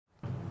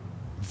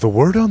The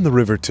word on the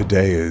river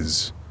today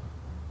is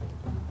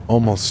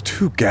almost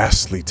too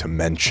ghastly to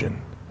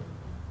mention,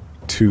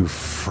 too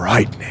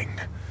frightening,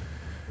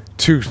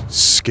 too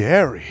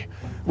scary.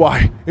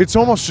 Why, it's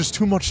almost just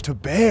too much to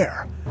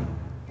bear.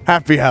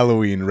 Happy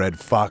Halloween, Red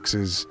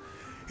Foxes.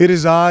 It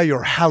is I,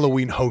 your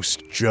Halloween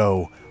host,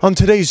 Joe. On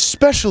today's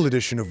special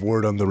edition of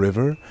Word on the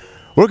River,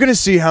 we're going to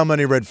see how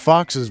many red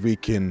foxes we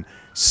can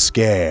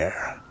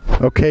scare.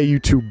 Okay, you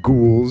two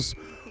ghouls,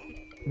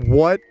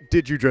 what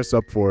did you dress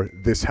up for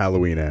this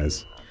Halloween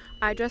as?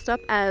 I dressed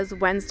up as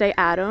Wednesday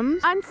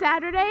Addams. On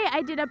Saturday,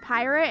 I did a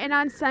pirate, and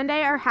on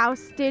Sunday, our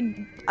house did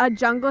a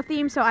jungle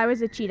theme, so I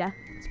was a cheetah.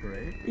 That's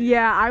great.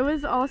 Yeah, I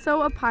was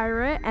also a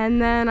pirate, and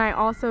then I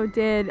also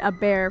did a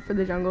bear for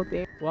the jungle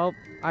theme. Well,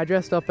 I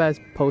dressed up as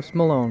Post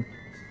Malone.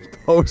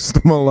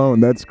 Post Malone,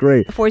 that's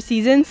great. 4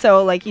 seasons,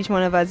 so like each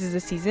one of us is a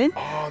season.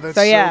 Oh, that's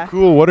So, yeah.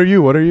 cool. What are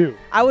you?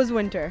 I was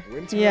winter.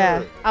 Winter.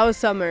 Yeah. I was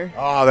Summer.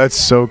 Oh, that's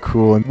so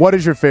cool. And what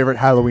is your favorite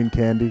Halloween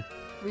candy?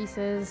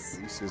 Reese's.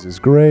 Reese's is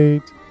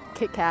great.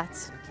 Kit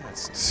Kats.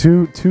 That's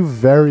two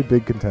very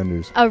big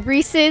contenders. A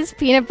Reese's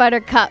peanut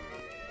butter cup.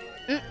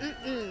 I'm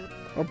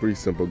a pretty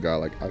simple guy.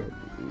 Like, I don't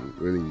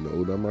really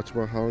know that much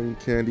about Halloween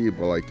candy,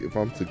 but like, if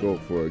I'm to go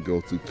for a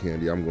go-to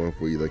candy, I'm going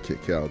for either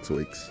Kit Kat or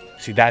Twix.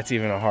 See, that's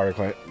even a harder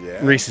question.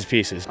 Yeah. Reese's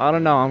Pieces. I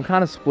don't know, I'm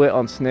kind of split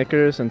on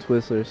Snickers and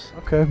Twizzlers.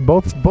 Okay,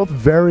 both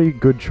very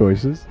good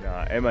choices.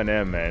 Nah,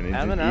 M&M, man. It's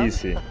M&M?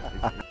 easy.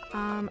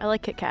 I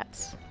like Kit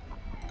Kats.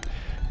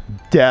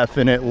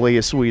 Definitely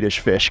a Swedish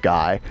fish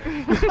guy.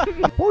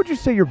 What would you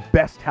say your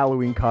best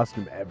Halloween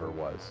costume ever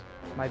was?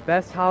 My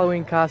best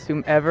Halloween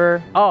costume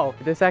ever. Oh,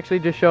 this actually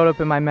just showed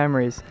up in my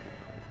memories.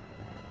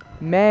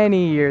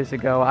 Many years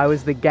ago, I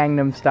was the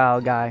Gangnam Style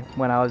guy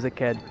when I was a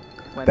kid.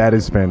 That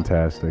is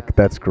fantastic.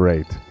 That's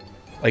great.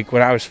 Like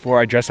when I was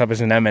 4, I dressed up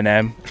as an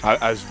M&M.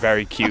 I was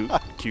very cute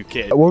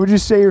kid. What would you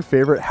say your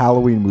favorite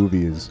Halloween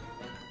movie is?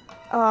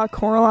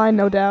 Coraline,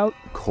 no doubt.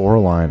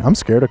 Coraline. I'm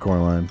scared of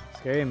Coraline.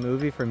 Scary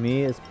movie for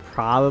me is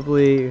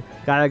probably,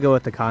 gotta go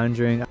with The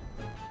Conjuring.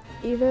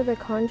 Either The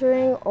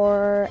Conjuring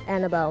or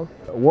Annabelle.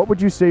 What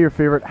would you say your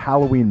favorite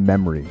Halloween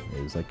memory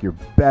is? Like your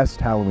best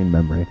Halloween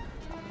memory?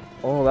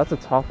 Oh, that's a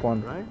tough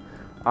one.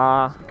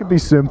 Right? It could be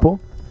simple.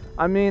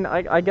 I mean,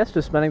 I guess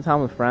just spending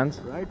time with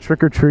friends. Right?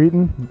 Trick or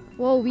treating.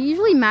 Well, we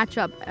usually match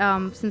up.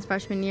 Since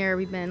freshman year,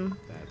 we've been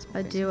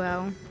a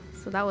duo.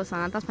 So that was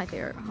fun. That's my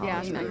favorite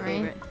Halloween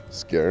memory.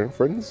 Scaring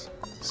friends?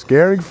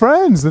 Scaring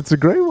friends. That's a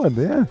great one,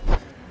 yeah.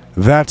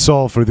 That's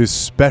all for this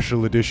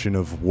special edition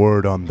of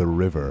Word on the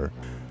River.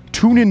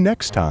 Tune in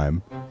next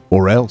time,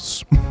 or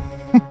else.